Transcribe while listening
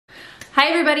Hi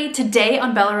everybody, today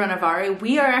on bellarenovare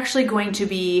we are actually going to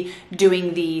be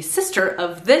doing the sister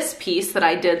of this piece that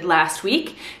I did last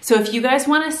week. So if you guys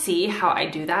want to see how I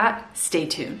do that, stay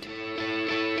tuned.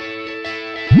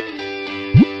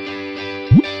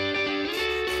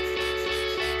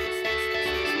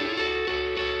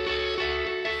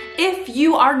 If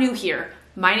you are new here,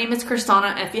 my name is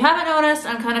Crys'Dawna, and if you haven't noticed,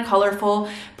 I'm kind of colorful.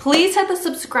 Please hit the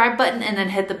subscribe button and then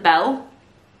hit the bell.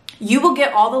 You will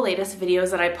get all the latest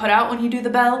videos that I put out when you do the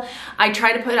bell. I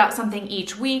try to put out something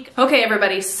each week. Okay,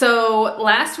 everybody, so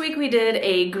last week we did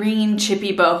a green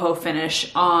chippy boho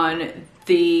finish on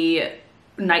the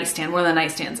nightstand, one of the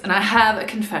nightstands, and I have a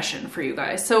confession for you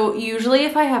guys. So usually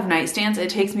if I have nightstands, it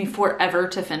takes me forever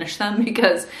to finish them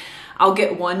because I'll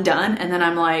get one done and then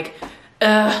I'm like,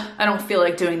 I don't feel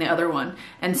like doing the other one.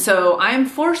 And so I'm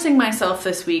forcing myself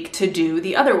this week to do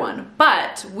the other one,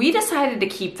 but we decided to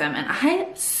keep them and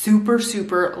I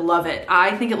super love it.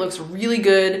 I think it looks really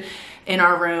good in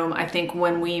our room. I think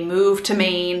when we move to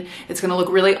Maine, it's gonna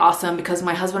look really awesome because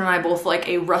my husband and I both like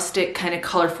a rustic kind of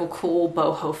colorful, cool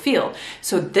boho feel.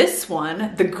 So this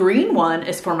one, the green one,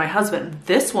 is for my husband.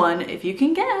 This one, if you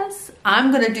can guess,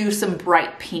 I'm gonna do some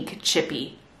bright pink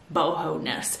chippy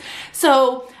boho-ness.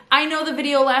 So I know the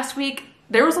video last week,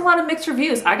 there was a lot of mixed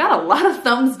reviews. I got a lot of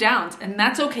thumbs downs, and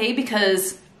that's okay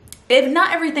because if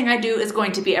not everything I do is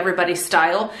going to be everybody's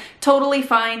style, totally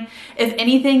fine. If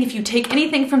anything, if you take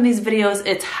anything from these videos,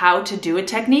 it's how to do a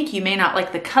technique. You may not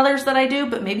like the colors that I do,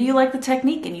 but maybe you like the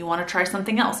technique and you want to try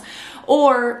something else.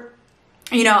 Or,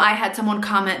 you know, I had someone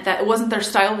comment that it wasn't their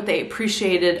style, but they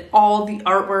appreciated all the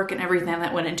artwork and everything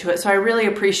that went into it. So I really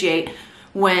appreciate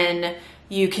when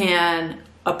you can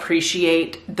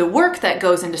appreciate the work that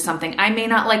goes into something. I may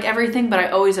not like everything, but I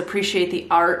always appreciate the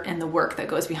art and the work that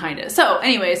goes behind it. So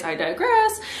anyways, I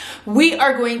digress. We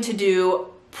are going to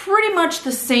do pretty much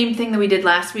the same thing that we did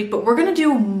last week, but we're gonna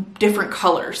do different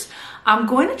colors. I'm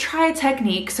going to try a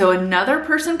technique. So another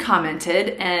person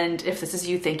commented, and if this is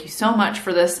you, thank you so much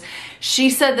for this.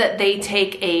 She said that they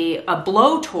take a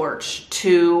blowtorch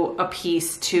to a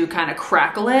piece to kind of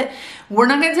crackle it. We're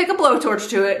not going to take a blowtorch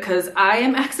to it because I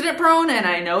am accident prone and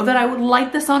I know that I would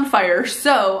light this on fire.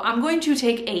 So I'm going to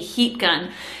take a heat gun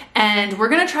and we're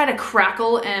going to try to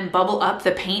crackle and bubble up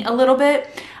the paint a little bit.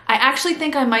 I actually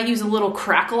think I might use a little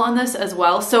crackle on this as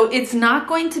well. So it's not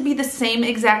going to be the same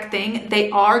exact thing. They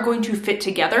are going to fit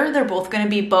together. They're both going to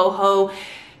be boho,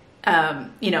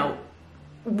 you know,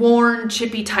 worn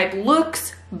chippy type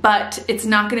looks, but it's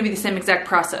not going to be the same exact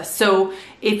process. So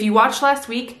if you watched last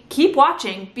week, keep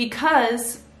watching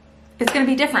because it's going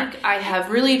to be different. I have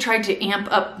really tried to amp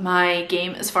up my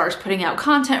game as far as putting out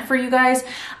content for you guys.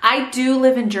 I do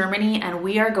live in Germany and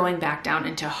we are going back down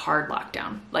into hard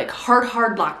lockdown, like hard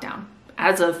lockdown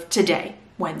as of today,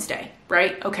 Wednesday,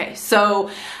 right? Okay,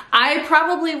 so I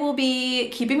probably will be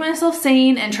keeping myself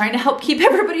sane and trying to help keep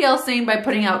everybody else sane by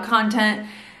putting out content.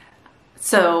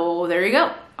 So there you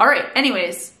go. All right,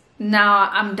 anyways,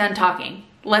 now I'm done talking.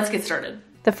 Let's get started.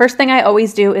 The first thing I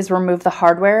always do is remove the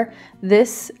hardware.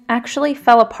 This actually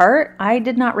fell apart. I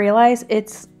did not realize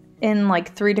it's in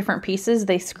like 3 different pieces.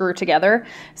 They screw together.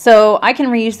 So I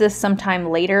can reuse this sometime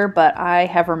later, but I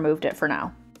have removed it for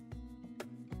now.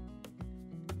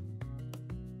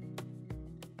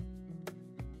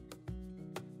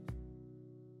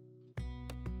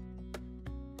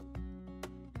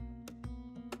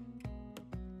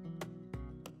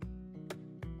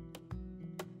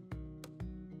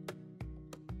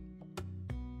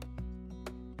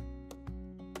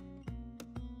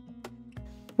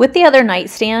 With the other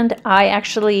nightstand, I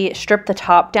actually stripped the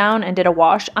top down and did a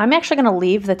wash. I'm actually going to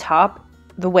leave the top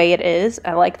the way it is.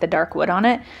 I like the dark wood on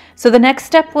it. So the next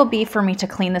step will be for me to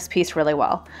clean this piece really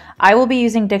well. I will be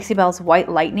using Dixie Belle's White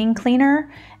Lightning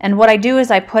Cleaner. And what I do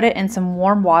is I put it in some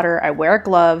warm water, I wear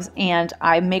gloves, and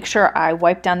I make sure I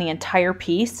wipe down the entire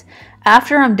piece.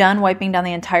 After I'm done wiping down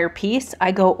the entire piece,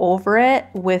 I go over it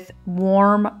with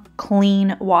warm,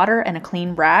 clean water and a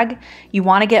clean rag. You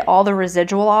want to get all the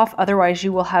residual off, otherwise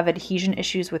you will have adhesion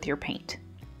issues with your paint.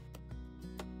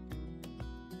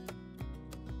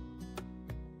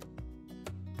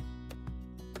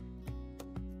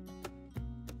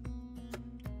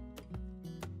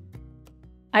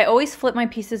 I always flip my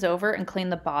pieces over and clean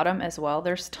the bottom as well.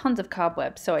 There's tons of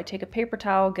cobwebs, so I take a paper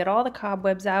towel, get all the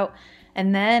cobwebs out,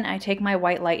 and then I take my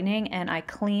White Lightning and I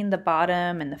clean the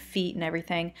bottom and the feet and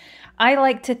everything. I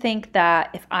like to think that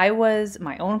if I was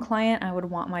my own client, I would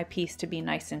want my piece to be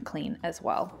nice and clean as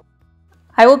well.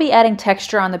 I will be adding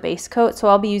texture on the base coat, so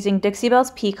I'll be using Dixie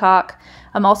Belle's Peacock.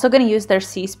 I'm also going to use their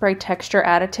Sea Spray texture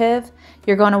additive.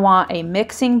 You're going to want a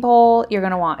mixing bowl, you're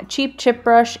going to want a cheap chip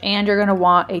brush, and you're going to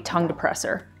want a tongue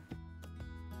depressor.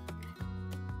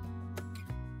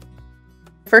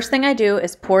 First thing I do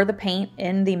is pour the paint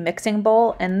in the mixing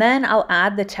bowl, and then I'll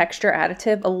add the texture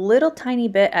additive a little tiny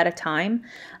bit at a time.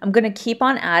 I'm going to keep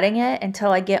on adding it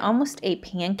until I get almost a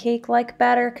pancake-like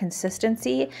batter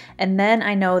consistency, and then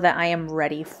I know that I am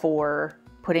ready for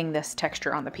putting this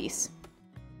texture on the piece.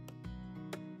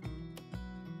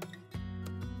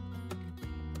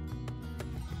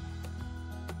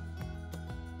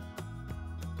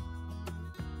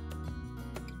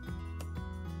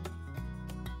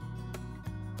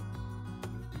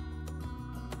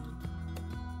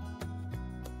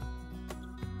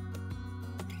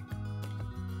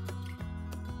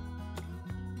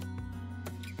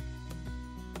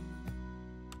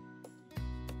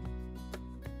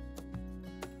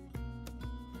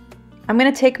 I'm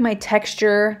going to take my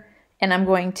texture and I'm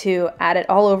going to add it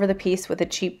all over the piece with a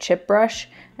cheap chip brush.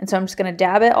 And so I'm just going to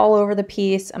dab it all over the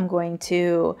piece. I'm going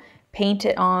to paint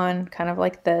it on kind of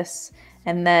like this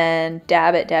and then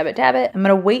dab it, dab it, dab it. I'm going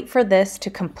to wait for this to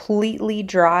completely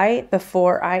dry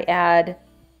before I add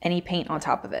any paint on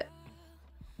top of it.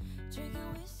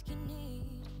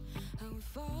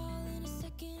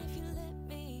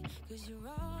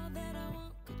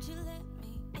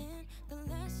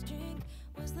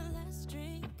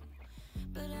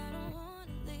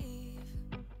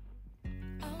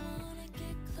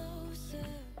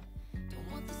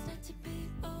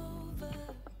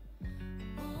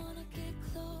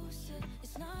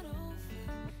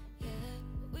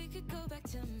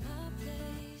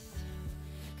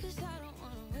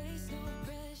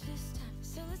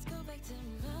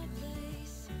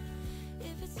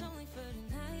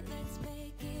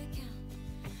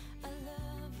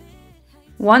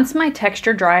 Once my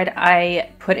texture dried,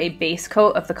 I put a base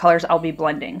coat of the colors I'll be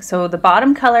blending. So the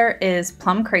bottom color is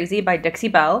Plum Crazy by Dixie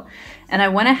Belle, and I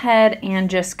went ahead and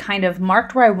just kind of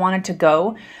marked where I wanted to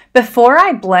go. Before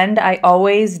I blend, I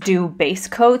always do base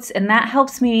coats, and that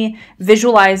helps me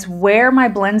visualize where my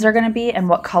blends are going to be and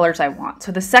what colors I want.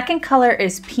 So the second color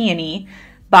is Peony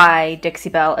by Dixie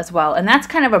Belle as well, and that's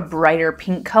kind of a brighter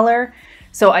pink color.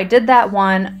 So I did that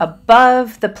one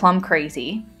above the Plum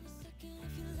Crazy.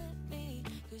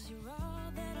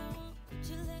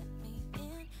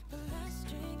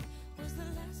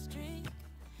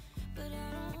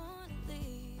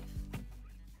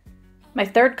 My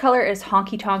third color is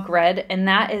Honky Tonk Red, and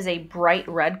that is a bright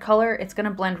red color. It's going to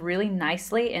blend really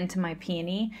nicely into my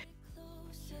peony.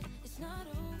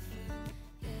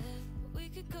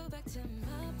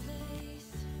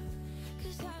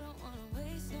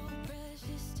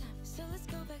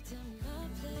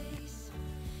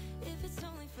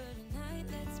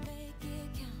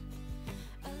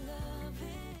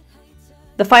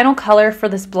 The final color for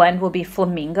this blend will be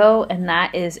Flamingo, and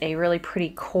that is a really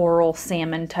pretty coral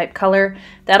salmon type color.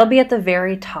 That'll be at the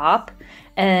very top,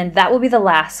 and that will be the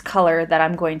last color that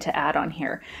I'm going to add on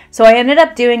here. So I ended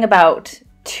up doing about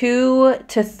 2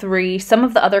 to 3. Some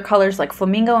of the other colors like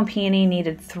Flamingo and Peony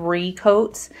needed 3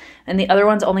 coats, and the other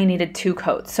ones only needed 2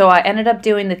 coats. So I ended up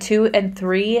doing the 2 and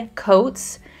 3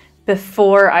 coats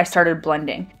before I started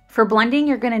blending. For blending,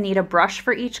 you're going to need a brush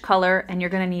for each color, and you're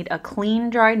going to need a clean,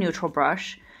 dry, neutral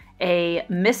brush, a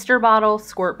mister bottle,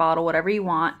 squirt bottle, whatever you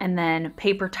want, and then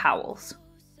paper towels.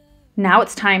 Now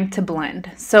it's time to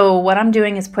blend. So what I'm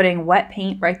doing is putting wet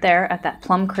paint right there at that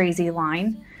Plum Crazy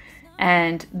line,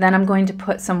 and then I'm going to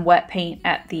put some wet paint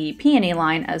at the Peony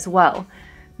line as well.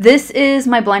 This is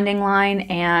my blending line,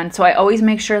 and so I always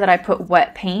make sure that I put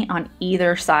wet paint on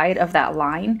either side of that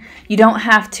line. You don't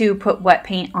have to put wet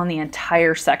paint on the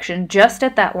entire section, just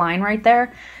at that line right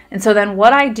there. And so then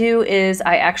what I do is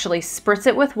I actually spritz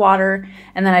it with water,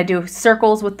 and then I do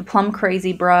circles with the Plum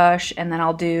Crazy brush, and then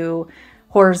I'll do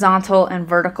horizontal and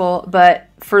vertical. But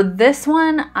for this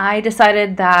one, I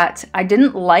decided that I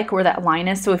didn't like where that line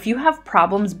is. So if you have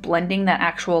problems blending that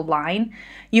actual line,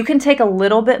 you can take a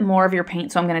little bit more of your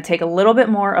paint. So I'm going to take a little bit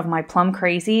more of my Plum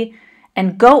Crazy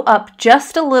and go up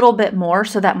just a little bit more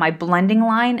so that my blending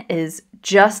line is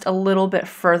just a little bit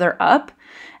further up.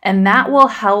 And that will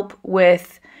help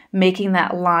with making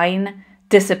that line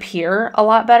disappear a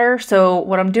lot better. So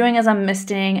what I'm doing is I'm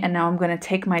misting, and now I'm going to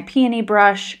take my Peony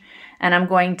brush and I'm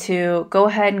going to go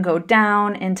ahead and go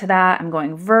down into that. I'm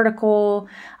going vertical.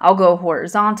 I'll go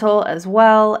horizontal as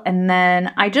well. And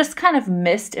then I just kind of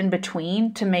mist in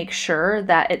between to make sure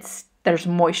that there's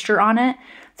moisture on it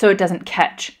so it doesn't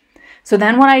catch. So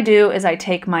then what I do is I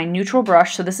take my neutral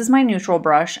brush. So this is my neutral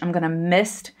brush. I'm going to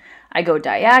mist. I go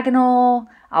diagonal.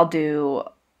 I'll do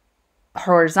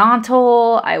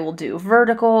horizontal, I will do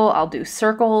vertical, I'll do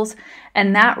circles,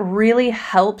 and that really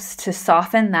helps to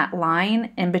soften that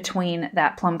line in between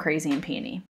that Plum Crazy and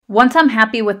Peony. Once I'm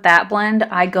happy with that blend,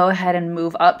 I go ahead and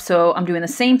move up. So I'm doing the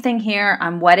same thing here.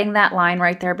 I'm wetting that line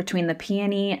right there between the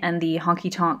Peony and the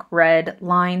Honky Tonk red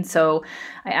line. So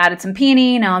I added some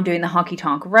Peony, now I'm doing the Honky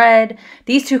Tonk red.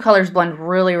 These two colors blend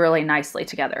really, really nicely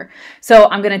together. So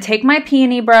I'm gonna take my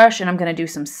Peony brush and I'm gonna do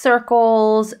some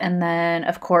circles. And then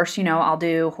of course, you know, I'll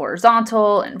do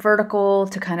horizontal and vertical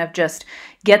to kind of just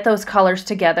get those colors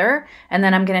together. And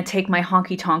then I'm gonna take my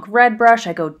Honky Tonk red brush.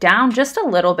 I go down just a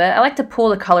little bit. I like to pull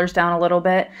the colors down a little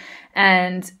bit.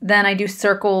 And then I do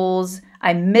circles.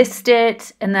 I missed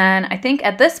it. And then I think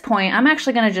at this point, I'm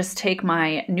actually gonna just take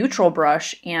my neutral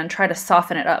brush and try to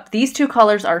soften it up. These two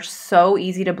colors are so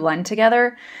easy to blend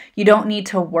together. You don't need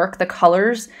to work the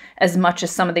colors as much as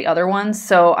some of the other ones.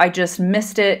 So I just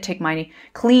missed it, take my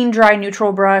clean, dry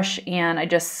neutral brush, and I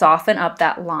just soften up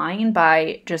that line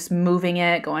by just moving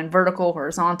it, going vertical,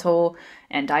 horizontal,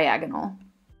 and diagonal.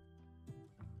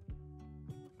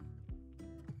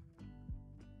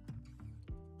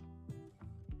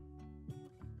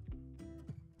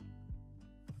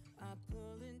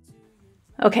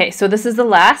 Okay, so this is the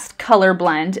last color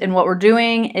blend, and what we're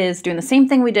doing is doing the same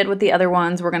thing we did with the other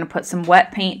ones. We're gonna put some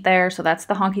wet paint there, so that's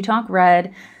the Honky Tonk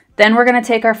red. Then we're gonna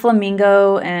take our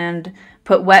Flamingo and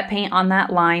put wet paint on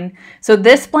that line. So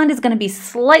this blend is gonna be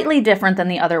slightly different than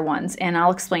the other ones, and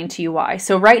I'll explain to you why.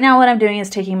 So right now what I'm doing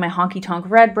is taking my Honky Tonk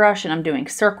red brush and I'm doing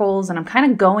circles, and I'm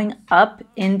kind of going up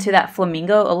into that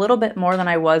Flamingo a little bit more than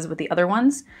I was with the other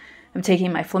ones. I'm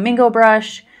taking my Flamingo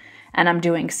brush and I'm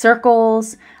doing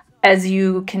circles. As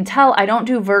you can tell, I don't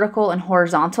do vertical and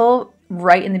horizontal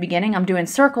right in the beginning. I'm doing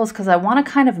circles because I want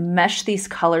to kind of mesh these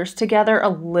colors together a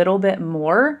little bit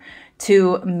more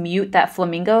to mute that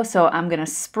Flamingo. So I'm going to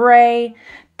spray.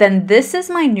 Then this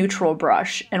is my neutral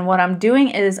brush. And what I'm doing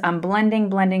is I'm blending,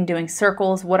 doing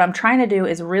circles. What I'm trying to do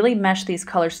is really mesh these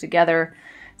colors together.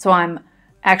 So I'm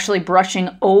actually brushing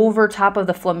over top of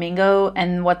the Flamingo.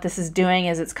 And what this is doing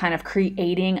is it's kind of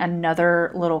creating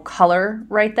another little color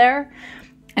right there.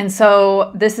 And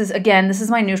so this is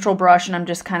my neutral brush, and I'm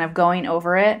just kind of going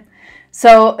over it.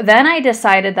 So then I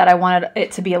decided that I wanted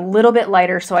it to be a little bit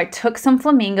lighter. So I took some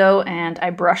Flamingo and I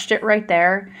brushed it right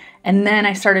there. And then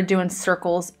I started doing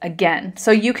circles again.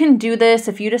 So you can do this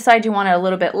if you decide you want it a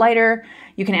little bit lighter.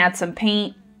 You can add some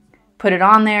paint, put it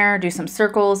on there, do some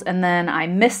circles, and then I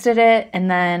misted it. And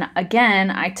then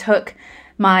again, I took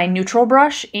my neutral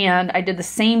brush and I did the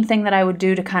same thing that I would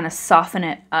do to kind of soften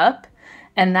it up.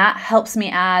 And that helps me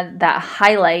add that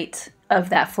highlight of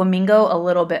that Flamingo a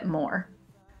little bit more.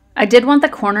 I did want the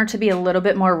corner to be a little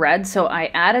bit more red, so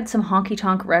I added some Honky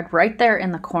Tonk red right there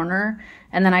in the corner.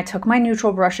 And then I took my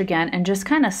neutral brush again and just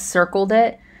kind of circled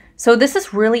it. So this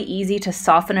is really easy to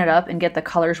soften it up and get the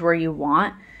colors where you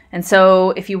want. And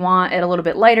so if you want it a little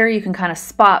bit lighter, you can kind of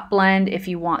spot blend. If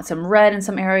you want some red in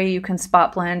some area, you can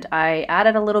spot blend. I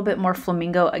added a little bit more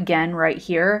Flamingo again right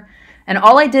here. And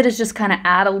all I did is just kind of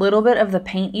add a little bit of the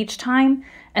paint each time.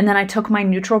 And then I took my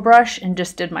neutral brush and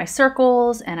just did my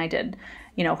circles, and I did,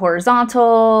 you know,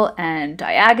 horizontal and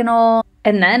diagonal.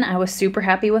 And then I was super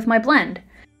happy with my blend.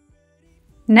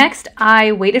 Next,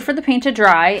 I waited for the paint to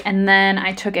dry, and then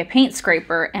I took a paint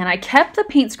scraper and I kept the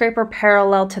paint scraper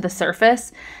parallel to the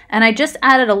surface, and I just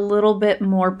added a little bit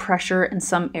more pressure in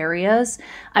some areas.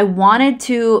 I wanted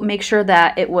to make sure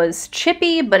that it was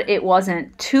chippy, but it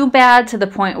wasn't too bad to the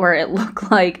point where it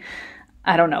looked like,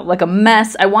 I don't know, like a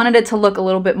mess. I wanted it to look a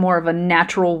little bit more of a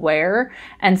natural wear.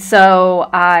 And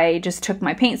so I just took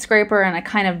my paint scraper and I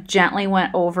kind of gently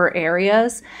went over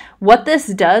areas. What this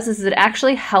does is it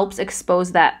actually helps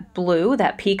expose that blue,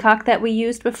 that peacock that we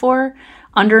used before,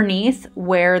 underneath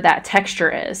where that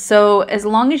texture is. So as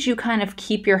long as you kind of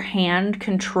keep your hand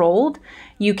controlled,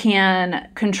 you can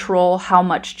control how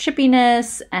much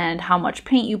chippiness and how much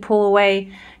paint you pull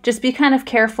away. Just be kind of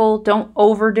careful, don't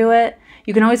overdo it.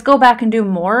 You can always go back and do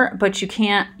more, but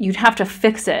you'd have to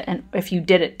fix it and if you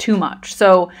did it too much.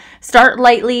 So start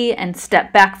lightly and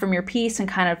step back from your piece and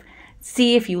kind of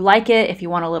see if you like it. If you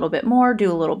want a little bit more,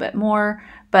 do a little bit more.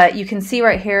 But you can see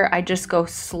right here, I just go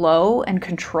slow and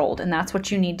controlled, and that's what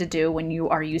you need to do when you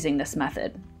are using this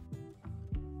method.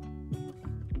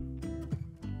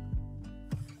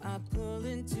 I pull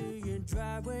into your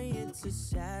driveway, it's a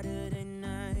Saturday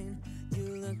night.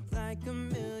 You look like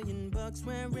 $1,000,000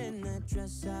 wearing that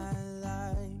dress I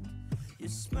like. You're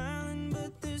smiling,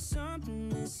 but there's something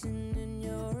missing in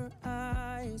your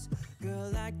eyes.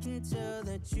 Girl, I can tell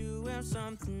that you have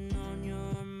something on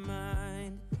your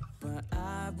mind. But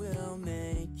I will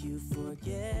make you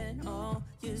forget all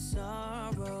your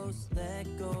sorrows. Let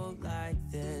go like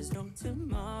there's no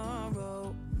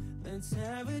tomorrow. Let's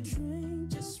have a drink,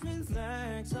 just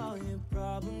relax. All your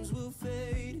problems will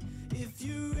fade if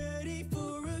you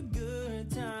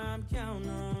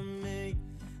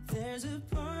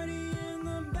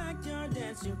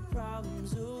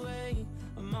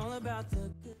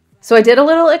So I did a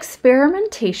little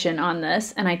experimentation on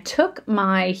this, and I took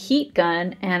my heat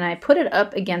gun and I put it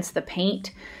up against the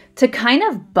paint to kind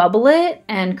of bubble it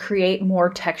and create more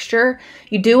texture.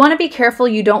 You do want to be careful.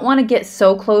 You don't want to get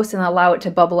so close and allow it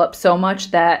to bubble up so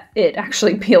much that it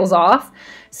actually peels off.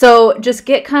 So just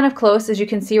get kind of close. As you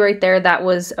can see right there, that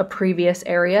was a previous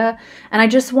area. And I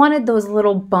just wanted those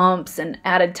little bumps and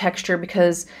added texture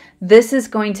because this is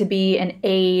going to be an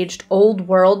aged, old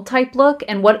world type look.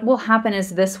 And what will happen is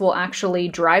this will actually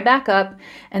dry back up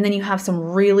and then you have some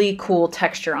really cool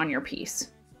texture on your piece.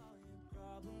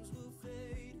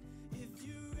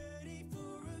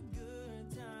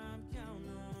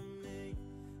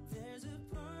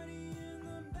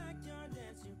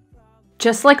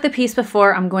 Just like the piece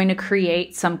before, I'm going to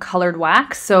create some colored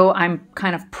wax. So I'm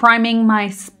kind of priming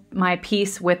my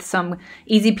piece with some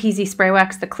easy peasy spray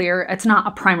wax, the clear. It's not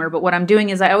a primer, but what I'm doing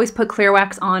is I always put clear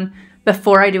wax on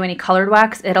before I do any colored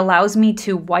wax. It allows me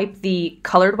to wipe the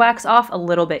colored wax off a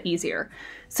little bit easier.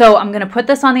 So I'm gonna put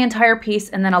this on the entire piece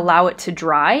and then allow it to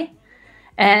dry.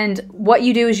 And what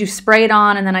you do is you spray it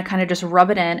on and then I kind of just rub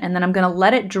it in and then I'm gonna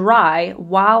let it dry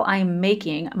while I'm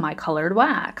making my colored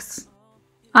wax.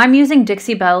 I'm using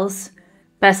Dixie Belle's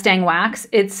Best Dang Wax.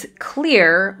 It's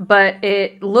clear, but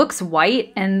it looks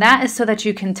white, and that is so that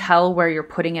you can tell where you're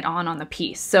putting it on the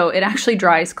piece. So it actually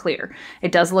dries clear.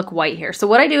 It does look white here. So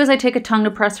what I do is I take a tongue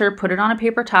depressor, put it on a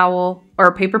paper towel or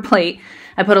a paper plate.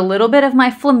 I put a little bit of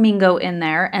my Flamingo in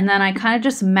there, and then I kind of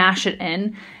just mash it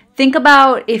in. Think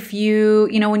about if you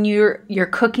know, when you're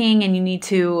cooking and you need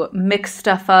to mix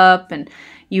stuff up and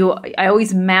I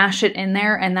always mash it in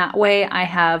there, and that way I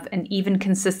have an even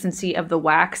consistency of the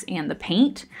wax and the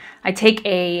paint. I take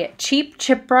a cheap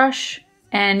chip brush,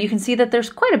 and you can see that there's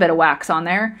quite a bit of wax on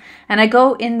there. And I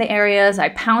go in the areas, I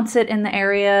pounce it in the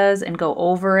areas and go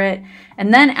over it.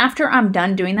 And then after I'm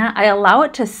done doing that, I allow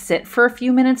it to sit for a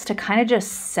few minutes to kind of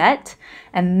just set.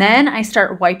 And then I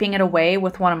start wiping it away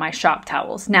with one of my shop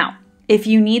towels. Now, if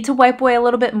you need to wipe away a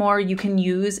little bit more, you can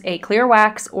use a clear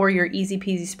wax or your easy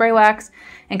peasy spray wax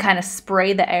and kind of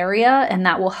spray the area, and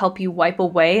that will help you wipe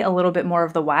away a little bit more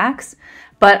of the wax.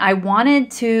 But I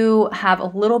wanted to have a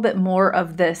little bit more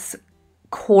of this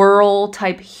coral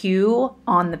type hue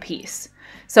on the piece.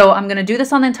 So I'm gonna do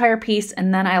this on the entire piece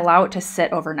and then I allow it to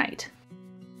sit overnight.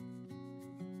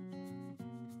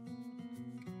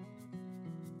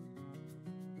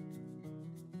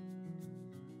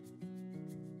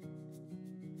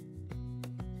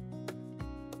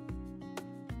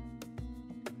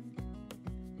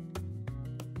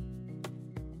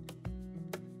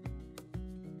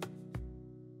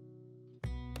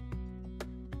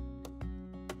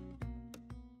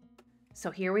 So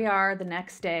here we are the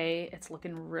next day. It's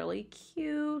looking really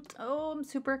cute. Oh, I'm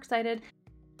super excited.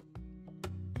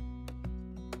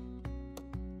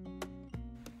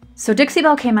 So Dixie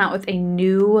Belle came out with a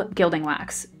new gilding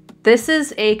wax. This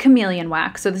is a chameleon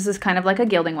wax. So this is kind of like a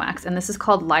gilding wax, and this is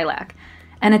called Lilac.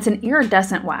 And it's an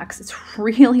iridescent wax. It's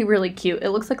really, really cute. It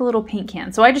looks like a little paint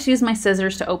can. So I just used my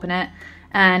scissors to open it,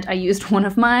 and I used one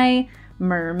of my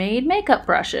mermaid makeup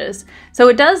brushes. So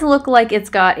it does look like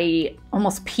it's got a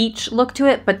almost peach look to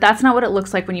it, but that's not what it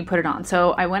looks like when you put it on.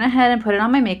 So I went ahead and put it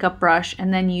on my makeup brush,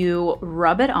 and then you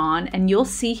rub it on, and you'll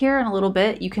see here in a little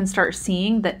bit, you can start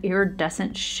seeing the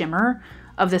iridescent shimmer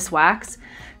of this wax.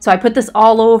 So I put this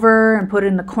all over and put it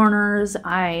in the corners.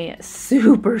 I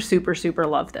super, super, super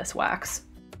love this wax.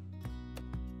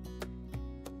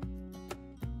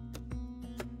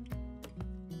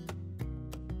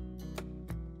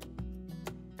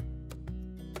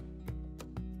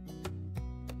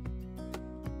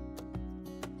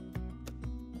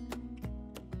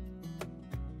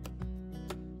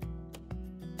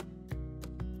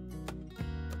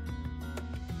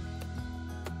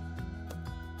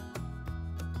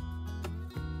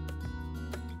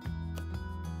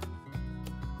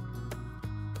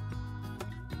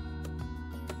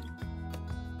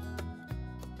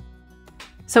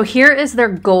 So here is their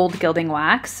gold gilding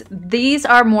wax. These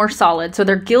are more solid. So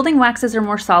their gilding waxes are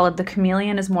more solid. The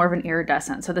chameleon is more of an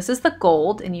iridescent. So this is the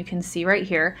gold, and you can see right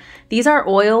here. These are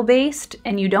oil-based,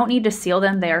 and you don't need to seal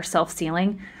them. They are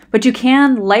self-sealing, but you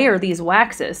can layer these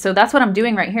waxes. So that's what I'm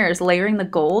doing right here, is layering the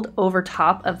gold over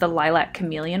top of the Lilac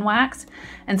Chameleon wax.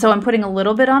 And so I'm putting a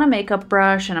little bit on a makeup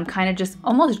brush, and I'm kind of just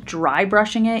almost dry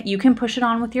brushing it. You can push it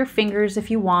on with your fingers if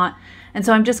you want. And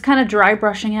so I'm just kind of dry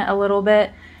brushing it a little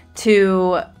bit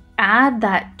to add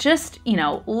that just, you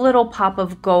know, little pop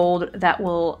of gold that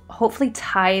will hopefully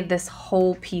tie this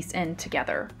whole piece in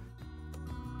together.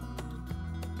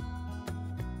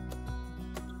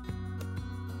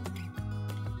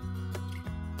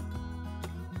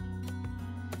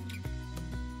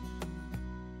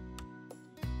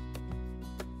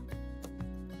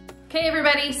 Okay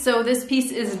everybody, so this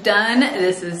piece is done.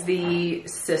 This is the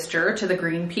sister to the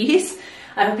green piece.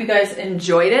 I hope you guys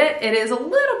enjoyed it. It is a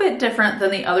little bit different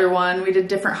than the other one. We did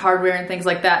different hardware and things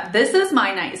like that. This is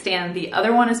my nightstand. The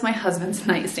other one is my husband's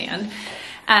nightstand.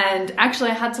 And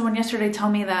actually I had someone yesterday tell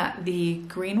me that the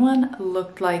green one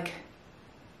looked like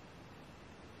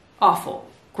awful,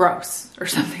 gross, or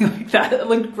something like that. It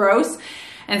looked gross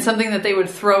and something that they would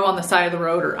throw on the side of the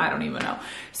road, or I don't even know.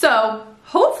 So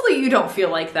hopefully you don't feel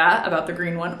like that about the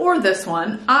green one or this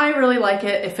one. I really like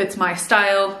it. It fits my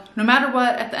style. No matter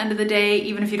what, at the end of the day,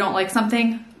 even if you don't like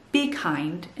something, be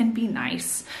kind and be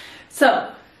nice.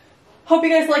 So, hope you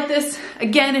guys like this.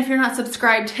 Again, if you're not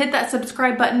subscribed, hit that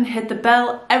subscribe button, hit the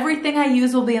bell. Everything I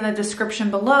use will be in the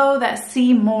description below, that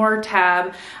See More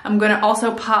tab. I'm gonna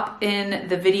also pop in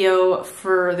the video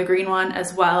for the green one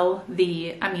as well.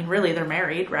 I mean, really, they're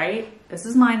married, right? This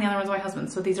is mine, the other one's my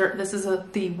husband's. So this is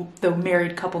the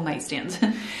married couple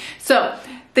nightstands. So,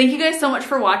 thank you guys so much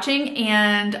for watching,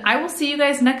 and I will see you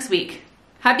guys next week.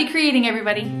 Happy creating,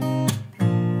 everybody.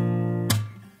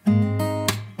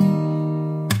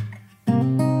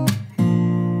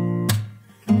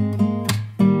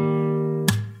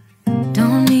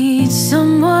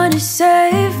 Someone to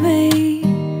save me,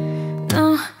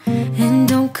 no, and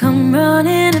don't come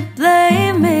running to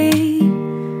blame me.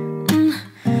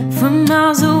 From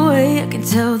miles away I can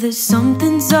tell that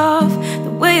something's off. The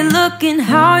way you look and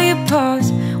how you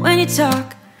pause when you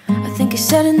talk, I think you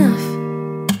said enough.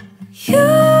 You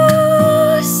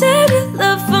said you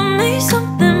love for me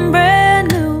something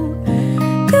brand new.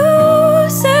 You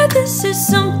said this is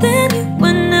something you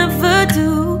would never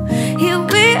do. Here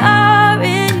we are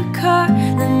in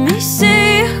let me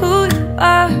see who you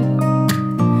are,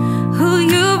 who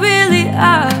you really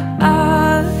are,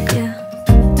 yeah.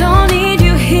 Don't need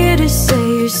you here to say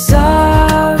you're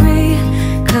sorry,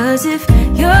 'cause if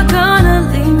you're gonna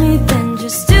leave me then